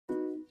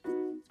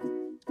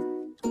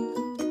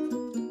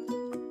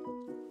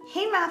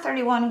Hey Math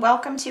 31,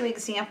 welcome to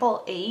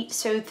example 8.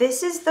 So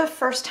this is the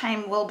first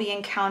time we'll be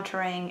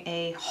encountering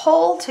a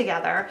whole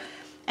together,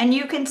 and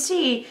you can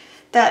see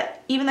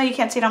that even though you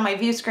can't see it on my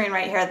view screen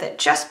right here, that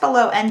just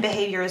below end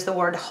behavior is the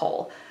word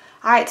whole.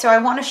 All right, so I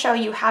want to show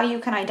you how you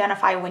can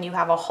identify when you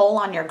have a whole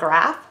on your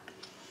graph,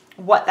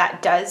 what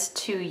that does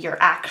to your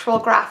actual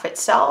graph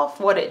itself,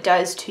 what it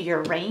does to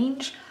your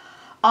range,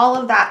 all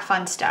of that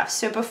fun stuff.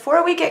 So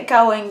before we get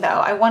going though,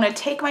 I want to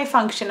take my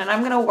function and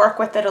I'm going to work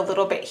with it a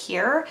little bit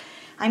here.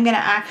 I'm going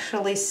to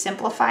actually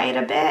simplify it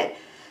a bit.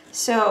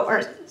 So,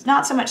 or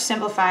not so much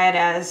simplify it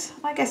as,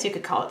 well, I guess you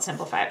could call it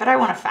simplify it, but I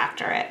want to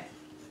factor it.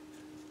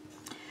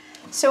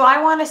 So I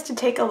want us to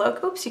take a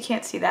look. Oops, you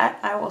can't see that.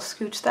 I will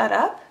scooch that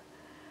up.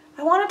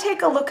 I want to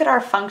take a look at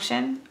our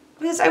function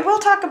because I will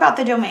talk about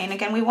the domain.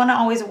 Again, we want to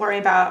always worry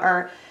about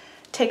or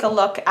take a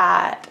look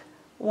at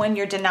when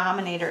your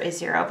denominator is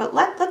 0, but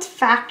let's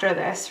factor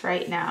this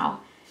right now.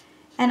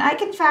 And I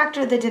can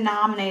factor the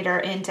denominator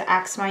into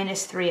x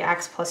minus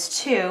 3x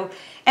plus 2.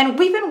 And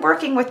we've been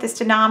working with this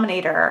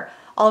denominator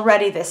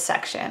already this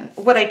section.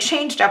 What I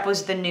changed up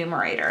was the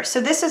numerator.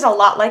 So this is a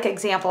lot like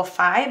example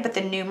 5, but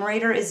the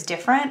numerator is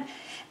different.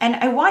 And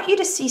I want you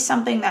to see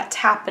something that's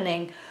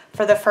happening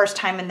for the first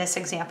time in this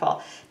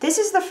example. This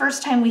is the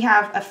first time we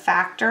have a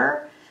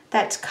factor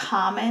that's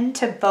common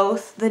to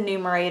both the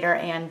numerator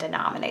and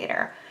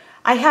denominator.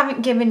 I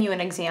haven't given you an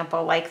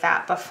example like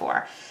that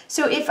before.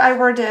 So if I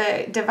were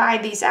to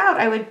divide these out,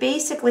 I would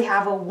basically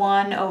have a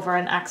 1 over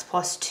an x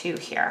plus 2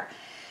 here.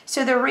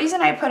 So the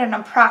reason I put an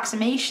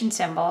approximation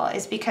symbol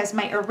is because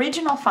my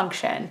original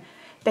function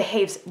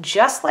behaves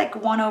just like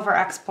 1 over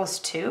x plus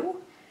 2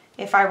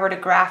 if I were to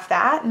graph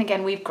that. And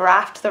again, we've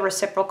graphed the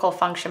reciprocal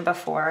function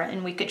before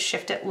and we could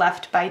shift it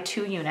left by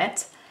 2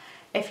 units.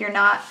 If you're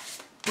not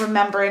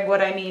remembering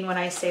what I mean when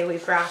I say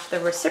we've graphed the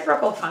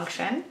reciprocal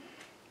function,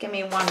 give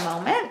me one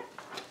moment.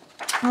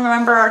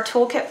 Remember our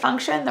toolkit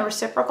function, the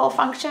reciprocal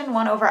function,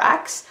 1 over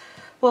x?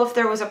 Well, if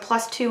there was a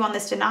plus 2 on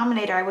this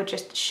denominator, I would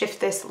just shift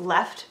this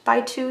left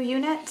by 2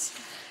 units.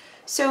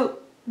 So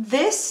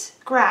this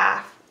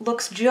graph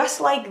looks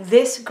just like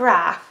this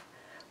graph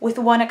with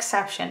one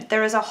exception.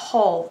 There is a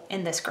hole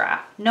in this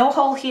graph. No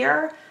hole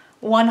here,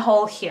 one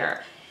hole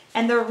here.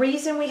 And the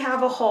reason we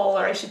have a hole,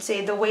 or I should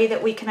say the way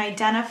that we can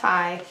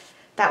identify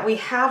that we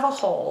have a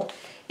hole,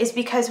 is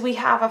because we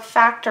have a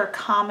factor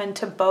common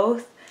to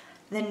both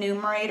the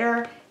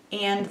numerator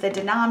and the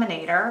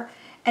denominator.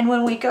 And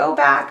when we go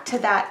back to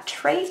that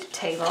trait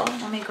table,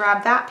 let me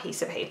grab that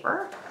piece of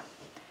paper.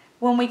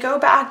 When we go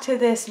back to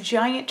this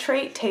giant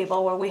trait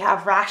table where we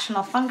have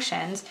rational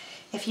functions,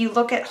 if you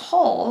look at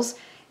holes,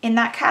 in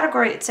that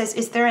category it says,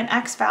 is there an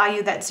x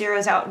value that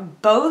zeroes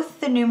out both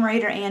the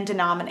numerator and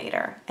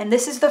denominator? And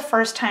this is the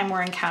first time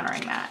we're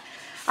encountering that.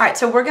 All right,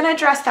 so we're going to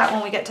address that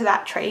when we get to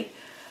that trait,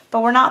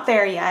 but we're not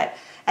there yet.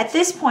 At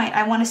this point,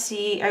 I want to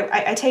see,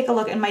 I take a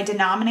look and my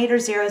denominator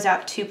zeroes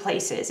out 2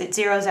 places. It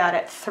zeroes out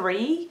at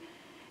 3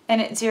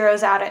 and it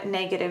zeroes out at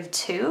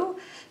 -2.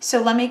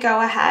 So let me go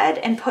ahead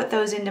and put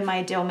those into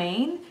my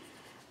domain,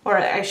 or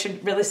I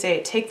should really say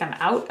take them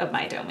out of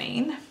my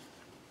domain.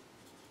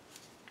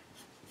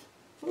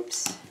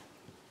 Oops.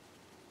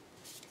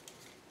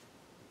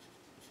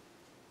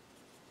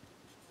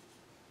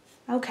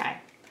 Okay.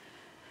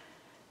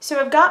 So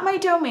I've got my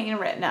domain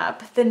written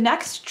up. The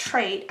next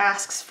trait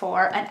asks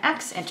for an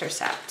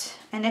x-intercept.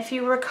 And if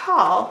you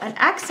recall, an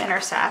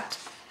x-intercept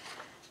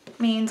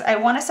means I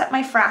want to set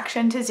my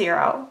fraction to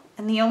 0.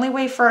 And the only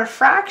way for a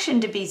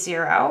fraction to be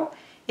 0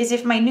 is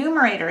if my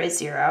numerator is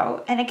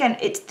 0. And again,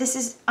 this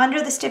is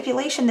under the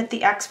stipulation that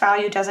the x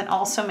value doesn't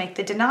also make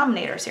the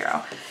denominator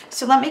 0.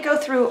 So let me go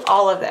through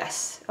all of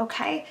this,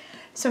 okay?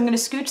 So I'm going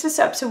to scooch this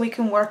up so we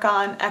can work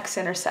on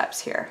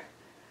x-intercepts here.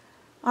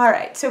 All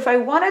right, so if I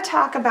want to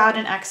talk about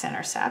an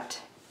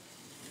x-intercept,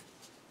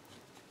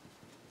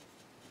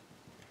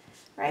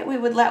 right, we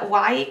would let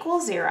y equal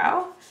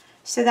 0.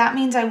 So that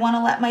means I want to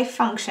let my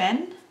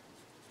function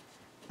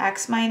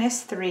x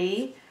minus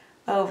 3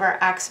 over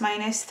x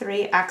minus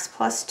 3x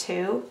plus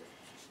 2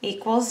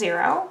 equals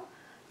 0.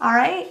 All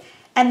right,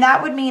 and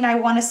that would mean I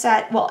want to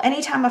set, well,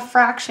 anytime a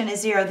fraction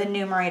is 0, the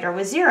numerator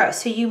was 0.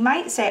 So you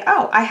might say,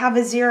 oh, I have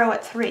a 0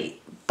 at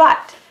 3,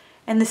 but,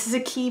 and this is a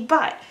key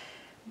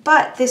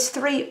but this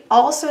 3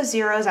 also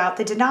zeroes out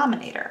the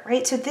denominator,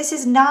 right? So this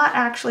is not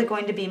actually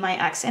going to be my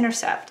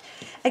x-intercept.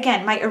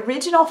 Again, my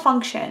original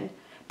function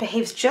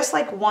behaves just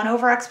like 1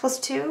 over x plus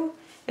 2,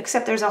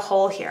 except there's a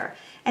hole here.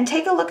 And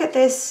take a look at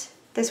this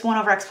 1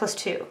 over x plus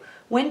 2.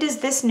 When does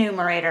this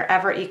numerator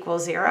ever equal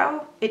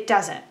 0? It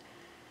doesn't.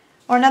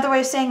 Or another way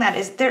of saying that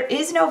is there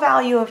is no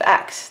value of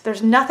x.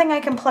 There's nothing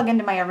I can plug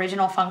into my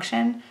original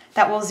function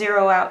that will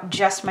zero out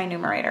just my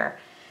numerator.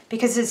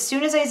 Because as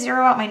soon as I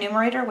zero out my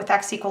numerator with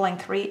x equaling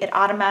 3, it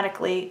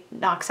automatically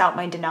knocks out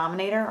my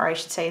denominator, or I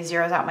should say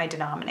zeroes out my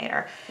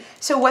denominator.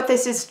 So what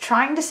this is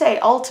trying to say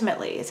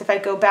ultimately is if I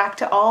go back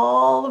to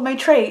all of my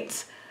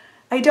traits,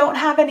 I don't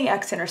have any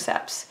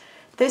x-intercepts.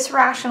 This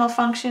rational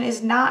function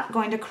is not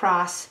going to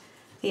cross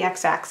the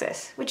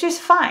x-axis, which is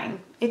fine.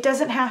 It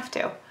doesn't have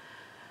to.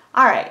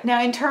 All right,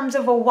 now in terms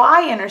of a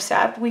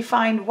y-intercept, we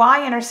find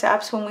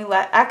y-intercepts when we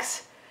let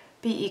x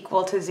be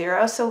equal to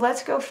 0. So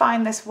let's go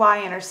find this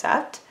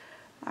y-intercept.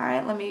 All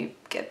right, let me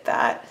get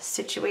that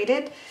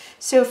situated.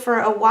 So for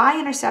a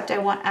y-intercept, I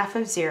want f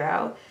of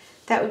 0.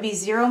 That would be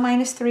 0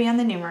 minus 3 on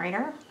the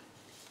numerator.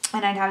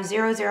 And I'd have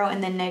 0, 0,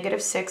 and then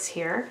negative 6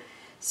 here.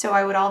 So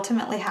I would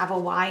ultimately have a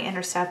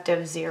y-intercept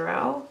of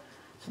 0,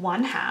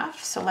 1/2.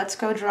 So let's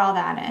go draw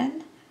that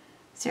in.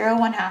 0,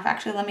 1/2.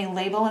 Actually, let me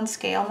label and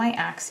scale my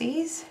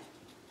axes.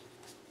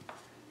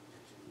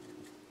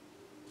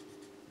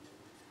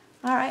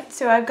 All right,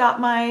 so I've got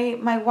my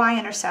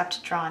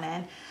y-intercept drawn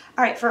in.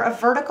 All right, for a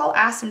vertical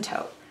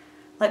asymptote,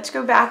 let's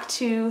go back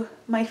to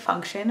my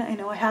function. I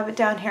know I have it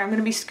down here. I'm going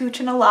to be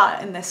scooching a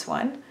lot in this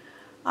one.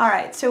 All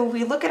right, so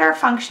we look at our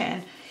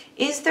function.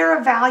 Is there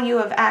a value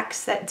of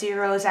x that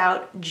zeroes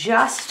out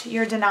just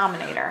your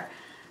denominator?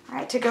 All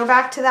right, to go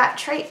back to that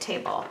trait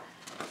table,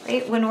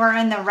 right? When we're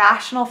in the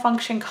rational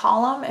function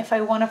column, if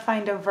I want to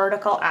find a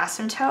vertical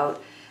asymptote,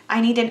 I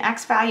need an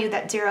x value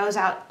that zeroes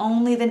out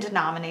only the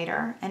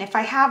denominator. And if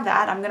I have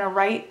that, I'm going to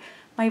write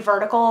my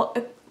vertical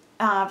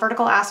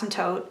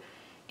asymptote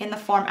in the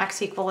form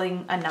x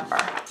equaling a number.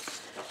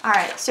 All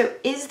right, so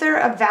is there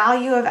a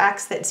value of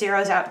x that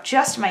zeroes out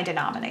just my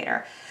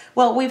denominator?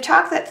 Well, we've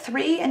talked that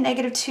 3 and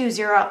negative 2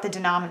 zero out the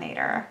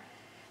denominator.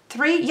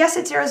 3, yes,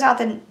 it zeroes out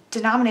the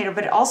denominator,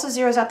 but it also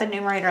zeroes out the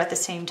numerator at the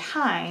same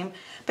time.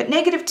 But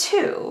negative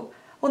 2,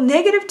 well,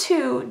 negative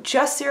 2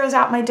 just zeroes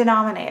out my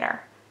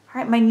denominator.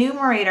 All right, my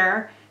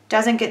numerator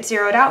doesn't get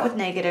zeroed out with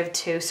negative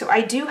 2, so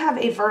I do have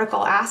a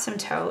vertical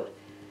asymptote.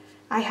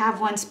 I have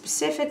one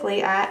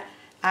specifically at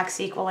x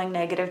equaling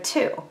negative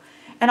 2.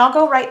 And I'll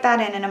go write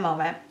that in a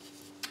moment.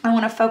 I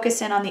want to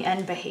focus in on the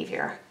end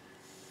behavior.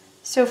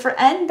 So for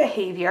end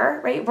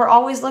behavior, right, we're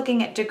always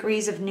looking at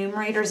degrees of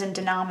numerators and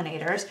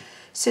denominators.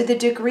 So the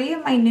degree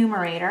of my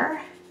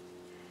numerator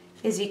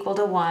is equal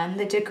to 1.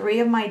 The degree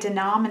of my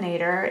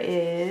denominator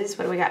is,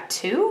 what do we got,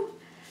 2?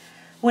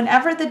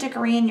 Whenever the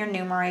degree in your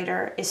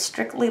numerator is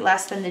strictly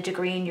less than the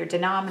degree in your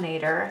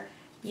denominator,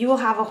 you will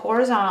have a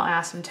horizontal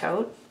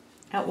asymptote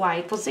at y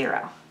equals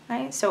 0,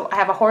 right? So I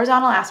have a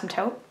horizontal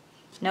asymptote,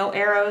 no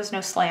arrows,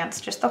 no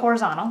slants, just the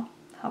horizontal,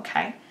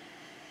 okay?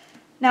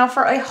 Now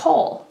for a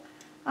hole,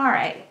 all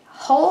right,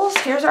 holes,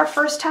 here's our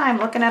first time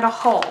looking at a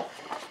hole.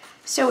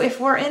 So if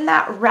we're in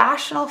that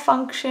rational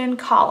function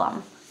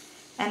column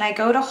and I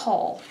go to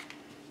hole,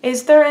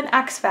 is there an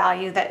x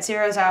value that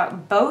zeroes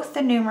out both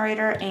the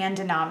numerator and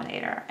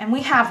denominator? And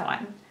we have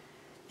one.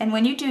 And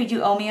when you do,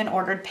 you owe me an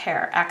ordered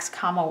pair, x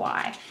comma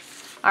y.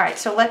 All right,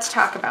 so let's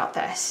talk about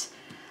this.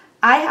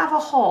 I have a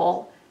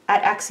hole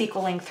at x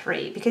equaling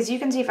 3 because you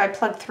can see if I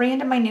plug 3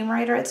 into my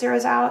numerator, it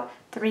zeroes out,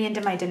 3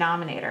 into my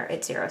denominator,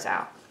 it zeroes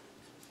out.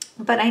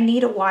 But I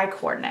need a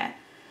y-coordinate.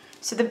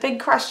 So the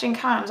big question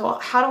comes, well,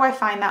 how do I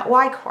find that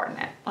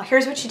y-coordinate? Well,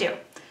 here's what you do.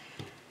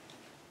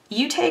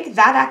 You take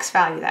that x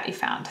value that you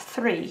found,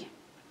 3,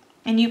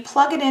 and you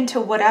plug it into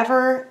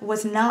whatever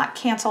was not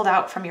canceled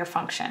out from your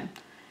function.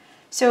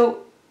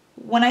 So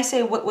when I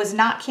say what was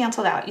not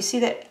canceled out, you see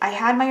that I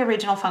had my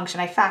original function,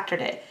 I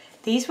factored it.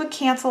 These would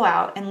cancel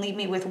out and leave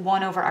me with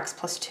 1 over x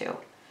plus 2.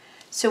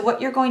 So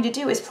what you're going to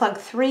do is plug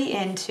 3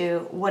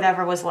 into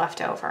whatever was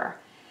left over.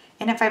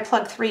 And if I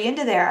plug 3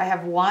 into there, I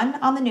have 1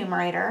 on the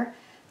numerator,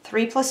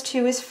 3 plus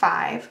 2 is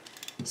 5.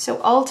 So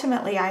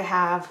ultimately I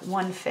have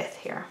 1/5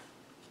 here.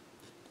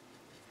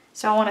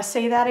 So I want to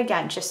say that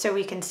again, just so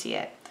we can see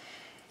it.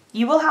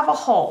 You will have a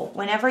hole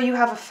whenever you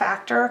have a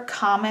factor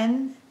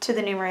common to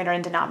the numerator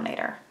and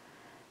denominator.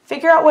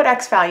 Figure out what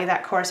x value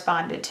that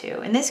corresponded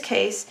to. In this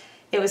case,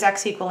 it was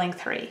x equaling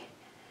 3.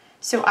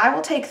 So I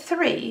will take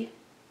 3,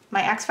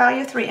 my x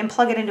value 3, and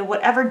plug it into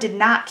whatever did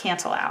not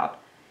cancel out.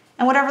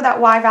 And whatever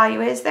that y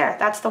value is there,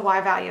 that's the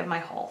y value of my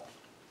hole.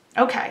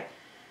 Okay,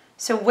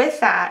 so with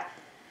that,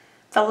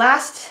 the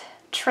last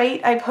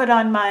trait I put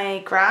on my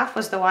graph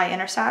was the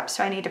y-intercept,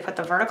 so I need to put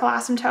the vertical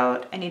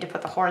asymptote, I need to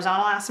put the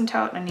horizontal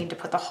asymptote, and I need to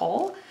put the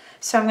hole.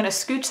 So I'm going to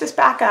scooch this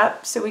back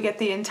up so we get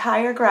the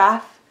entire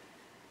graph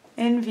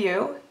in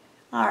view.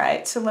 All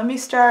right, so let me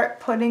start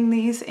putting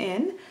these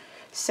in.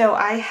 So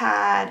I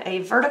had a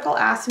vertical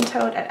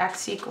asymptote at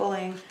x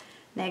equaling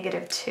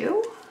negative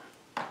 2.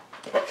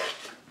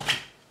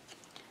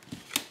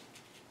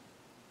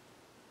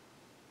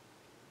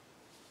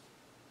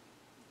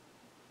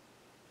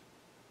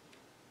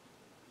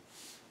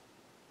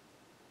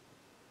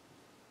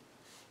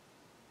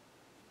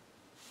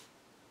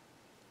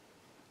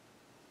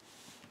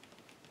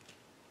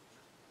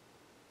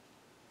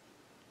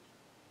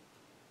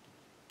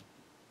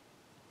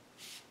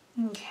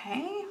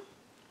 Okay.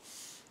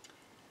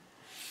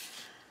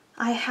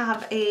 I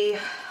have a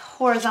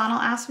horizontal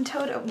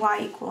asymptote at y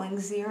equaling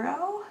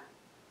 0.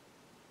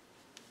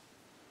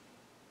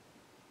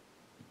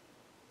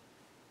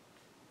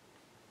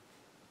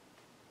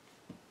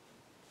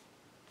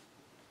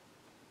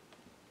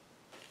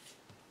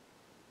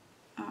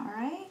 All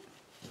right.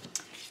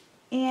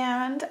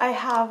 And I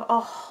have a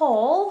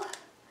hole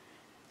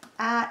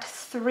at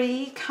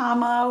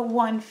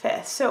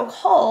 3,1/5. So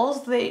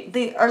holes,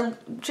 they are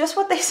just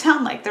what they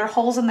sound like. They're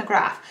holes in the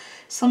graph.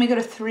 So let me go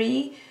to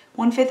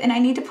 3/1/5, and I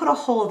need to put a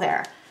hole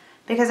there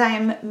because I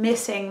am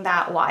missing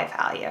that y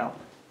value.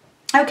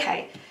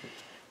 Okay,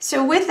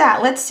 so with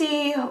that, let's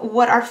see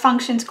what our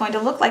function's going to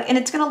look like. And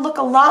it's going to look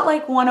a lot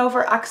like 1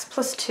 over x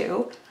plus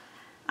 2.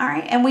 All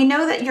right, and we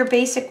know that your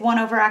basic 1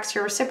 over x,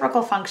 your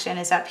reciprocal function,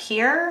 is up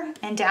here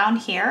and down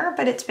here,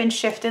 but it's been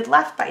shifted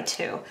left by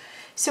 2.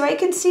 So I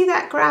can see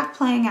that graph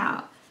playing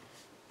out.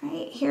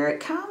 Right, here it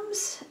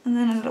comes, and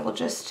then it will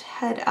just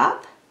head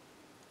up,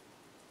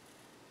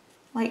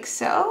 like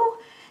so.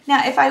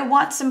 Now, if I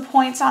want some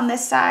points on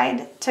this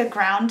side to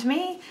ground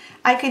me,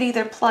 I could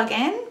either plug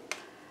in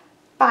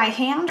by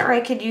hand or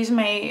I could use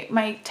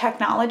my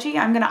technology.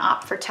 I'm gonna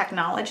opt for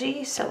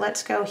technology, so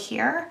let's go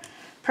here.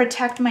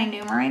 Protect my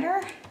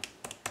numerator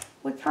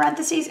with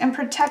parentheses and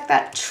protect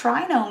that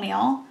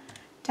trinomial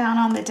down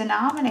on the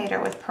denominator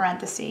with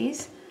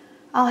parentheses.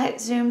 I'll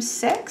hit zoom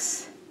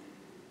 6.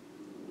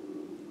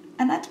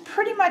 And that's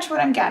pretty much what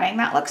I'm getting.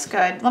 That looks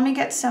good. Let me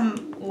get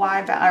some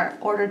or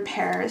ordered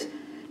pairs.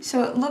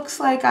 So it looks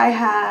like I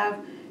have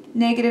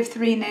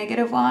 -3,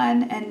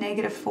 -1, and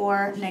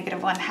 -4,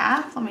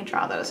 -1/2. Let me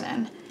draw those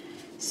in.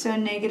 So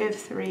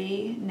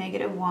 -3,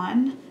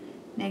 -1,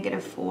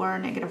 -4,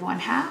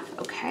 -1/2.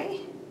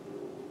 Okay.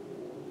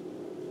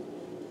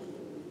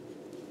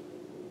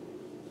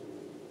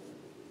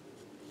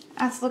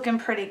 That's looking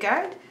pretty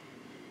good.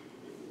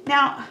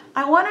 Now,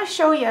 I want to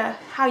show you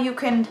how you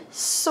can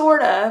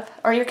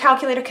or your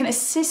calculator can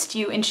assist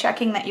you in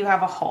checking that you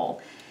have a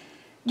hole.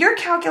 Your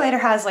calculator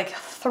has like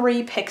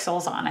 3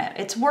 pixels on it.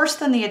 It's worse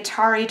than the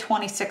Atari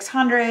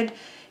 2600.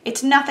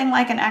 It's nothing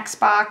like an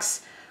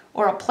Xbox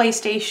or a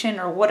PlayStation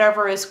or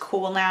whatever is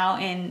cool now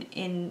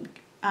in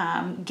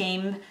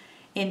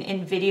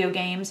video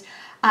games.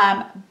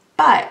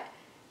 But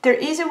there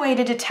is a way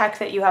to detect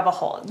that you have a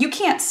hole. You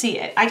can't see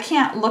it. I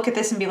can't look at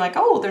this and be like,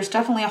 oh, there's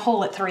definitely a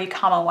hole at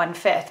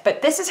 3,1/5.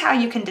 But this is how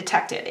you can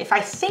detect it. If I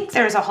think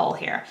there's a hole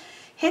here,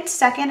 hit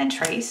second and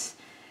trace,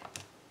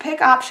 pick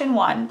option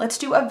 1, let's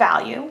do a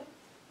value,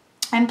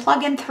 and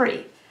plug in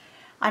 3.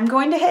 I'm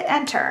going to hit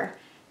enter,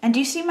 and do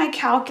you see my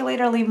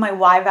calculator leave my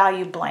y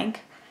value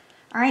blank?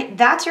 All right,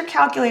 that's your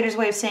calculator's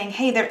way of saying,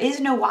 hey, there is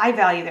no y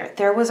value there.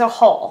 There was a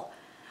hole.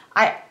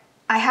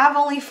 I have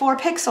only 4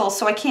 pixels,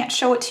 so I can't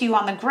show it to you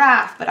on the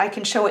graph, but I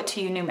can show it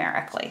to you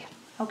numerically,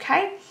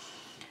 okay?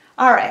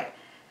 All right,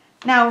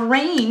 now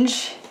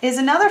range is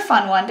another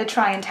fun one to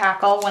try and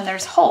tackle when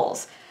there's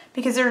holes,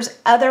 because there's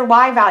other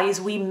y values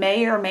we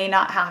may or may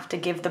not have to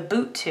give the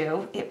boot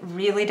to. It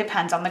really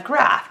depends on the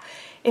graph.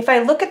 If I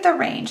look at the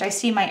range, I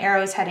see my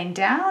arrows heading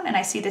down and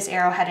I see this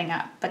arrow heading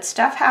up, but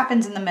stuff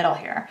happens in the middle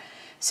here.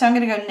 So I'm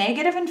gonna go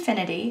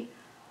 -infinity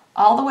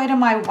all the way to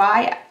my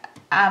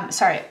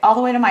all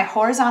the way to my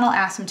horizontal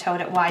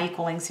asymptote at y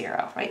equaling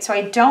 0, right? So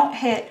I don't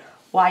hit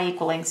y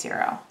equaling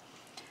 0.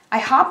 I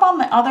hop on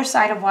the other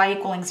side of y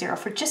equaling 0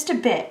 for just a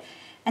bit,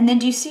 and then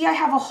do you see I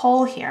have a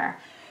hole here?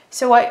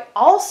 So I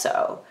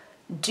also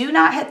do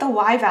not hit the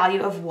y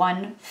value of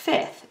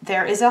 1/5.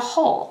 There is a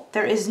hole.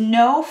 There is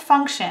no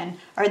function,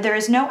 or there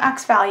is no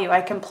x value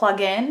I can plug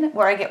in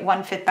where I get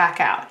 1/5 back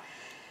out.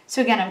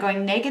 So again, I'm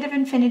going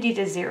 -infinity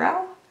to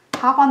 0,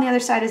 hop on the other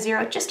side of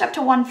 0, just up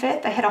to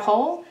 1/5, I hit a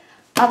hole.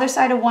 Other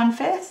side of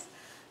 1/5,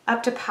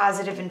 up to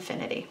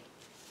 +infinity.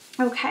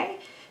 Okay,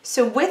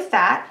 so with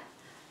that,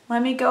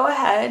 let me go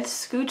ahead,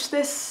 scooch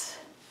this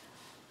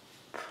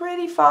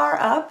pretty far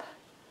up.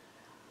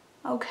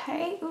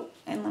 Okay,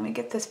 and let me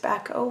get this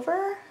back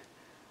over.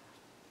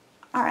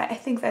 All right, I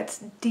think that's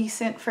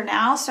decent for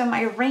now. So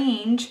my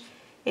range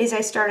is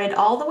I started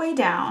all the way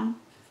down,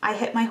 I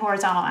hit my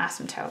horizontal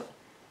asymptote.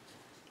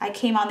 I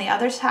came on the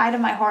other side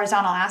of my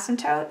horizontal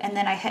asymptote, and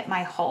then I hit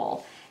my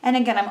hole. And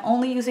again, I'm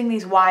only using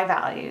these y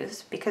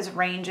values because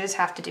ranges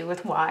have to do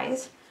with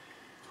y's.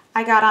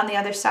 I got on the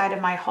other side of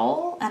my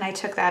hole and I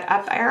took that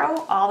up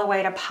arrow all the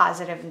way to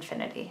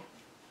 +infinity.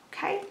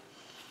 Okay?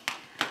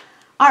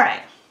 All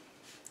right.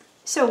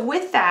 So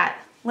with that,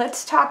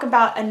 let's talk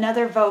about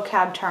another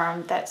vocab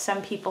term that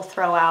some people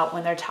throw out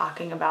when they're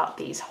talking about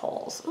these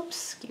holes. Oops,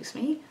 excuse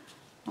me.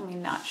 Let me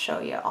not show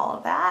you all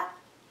of that.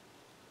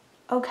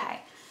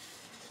 Okay.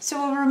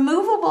 So a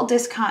removable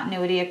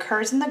discontinuity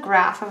occurs in the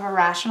graph of a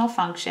rational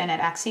function at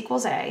x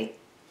equals a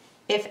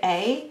if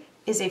a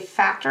is a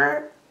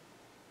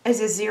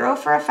 0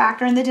 for a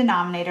factor in the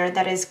denominator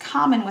that is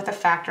common with a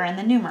factor in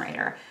the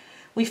numerator.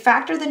 We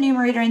factor the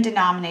numerator and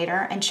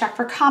denominator and check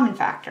for common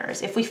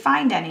factors. If we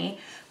find any,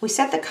 we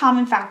set the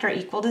common factor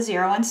equal to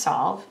 0 and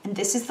solve, and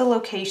this is the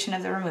location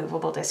of the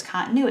removable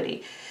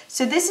discontinuity.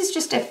 So this is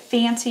just a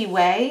fancy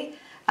way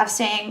of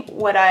saying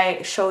what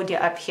I showed you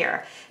up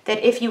here,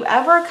 that if you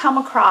ever come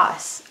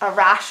across a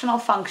rational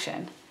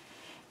function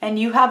and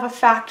you have a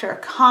factor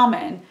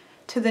common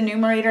to the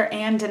numerator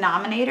and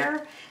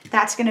denominator,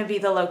 that's going to be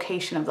the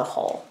location of the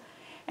hole.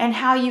 And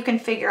how you can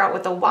figure out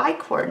what the y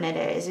coordinate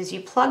is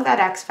you plug that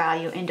x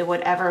value into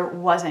whatever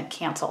wasn't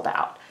canceled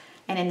out.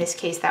 And in this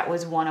case, that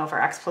was 1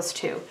 over x plus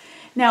 2.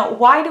 Now,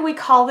 why do we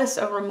call this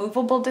a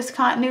removable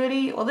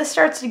discontinuity? Well, this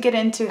starts to get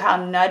into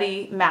how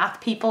nutty math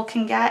people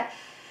can get.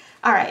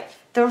 All right,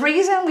 the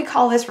reason we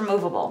call this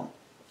removable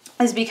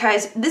is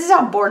because this is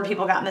how bored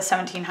people got in the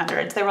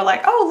 1700s. They were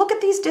like, oh, look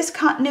at these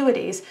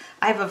discontinuities.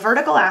 I have a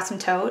vertical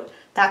asymptote,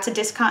 that's a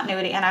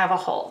discontinuity, and I have a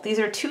hole. These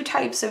are two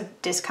types of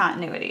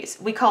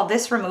discontinuities. We call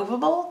this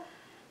removable,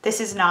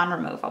 this is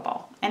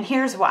non-removable. And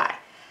here's why.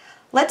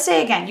 Let's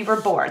say, again, you were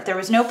bored. There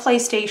was no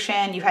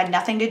PlayStation, you had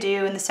nothing to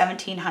do in the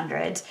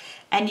 1700s,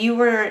 and you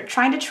were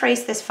trying to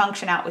trace this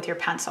function out with your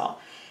pencil.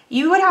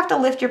 You would have to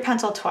lift your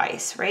pencil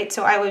twice, right?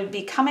 So I would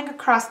be coming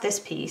across this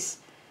piece,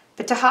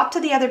 but to hop to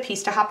the other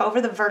piece, to hop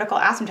over the vertical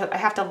asymptote, I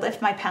have to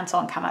lift my pencil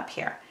and come up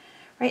here,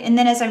 right? And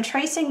then as I'm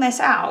tracing this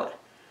out,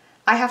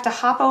 I have to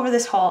hop over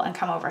this hole and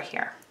come over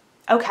here.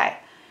 Okay.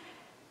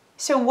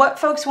 So what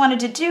folks wanted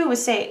to do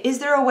was say, is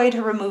there a way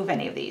to remove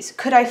any of these?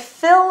 Could I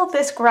fill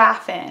this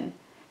graph in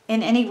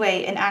any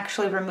way and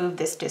actually remove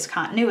this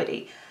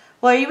discontinuity?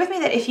 Well, are you with me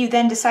that if you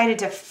then decided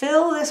to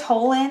fill this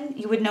hole in,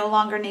 you would no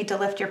longer need to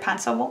lift your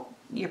pencil?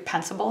 You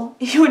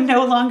would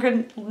no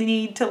longer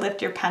need to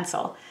lift your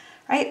pencil,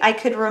 right? I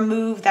could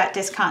remove that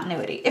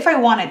discontinuity if I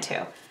wanted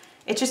to.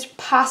 It's just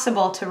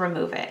possible to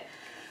remove it.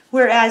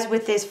 Whereas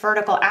with this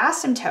vertical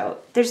asymptote,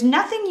 there's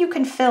nothing you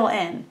can fill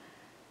in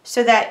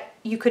so that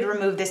you could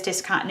remove this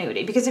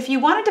discontinuity. Because if you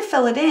wanted to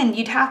fill it in,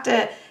 you'd have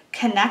to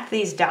connect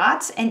these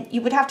dots and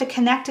you would have to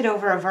connect it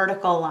over a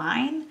vertical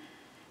line,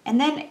 and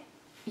then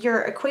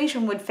your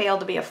equation would fail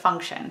to be a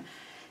function.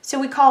 So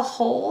we call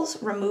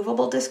holes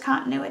removable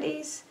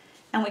discontinuities,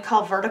 and we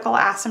call vertical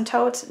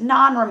asymptotes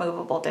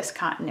non-removable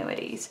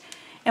discontinuities.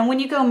 And when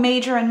you go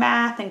major in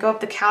math and go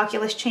up the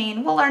calculus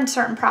chain, we'll learn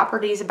certain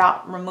properties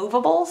about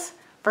removables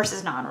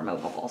versus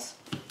non-removables.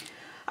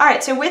 All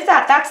right, so with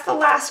that, that's the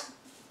last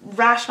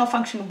rational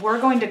function we're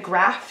going to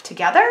graph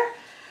together.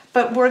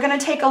 But we're going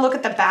to take a look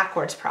at the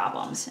backwards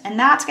problems. And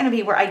that's going to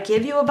be where I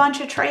give you a bunch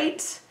of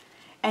traits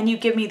and you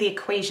give me the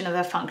equation of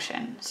the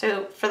function.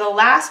 So for the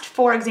last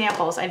 4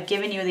 examples, I've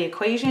given you the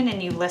equation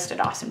and you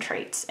listed off some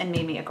traits and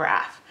made me a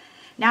graph.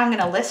 Now I'm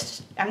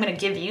going to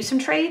give you some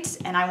traits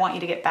and I want you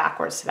to get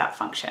backwards to that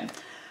function.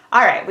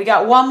 All right, we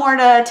got one more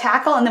to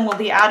tackle and then we'll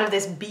be out of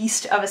this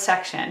beast of a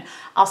section.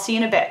 I'll see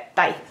you in a bit.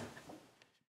 Bye.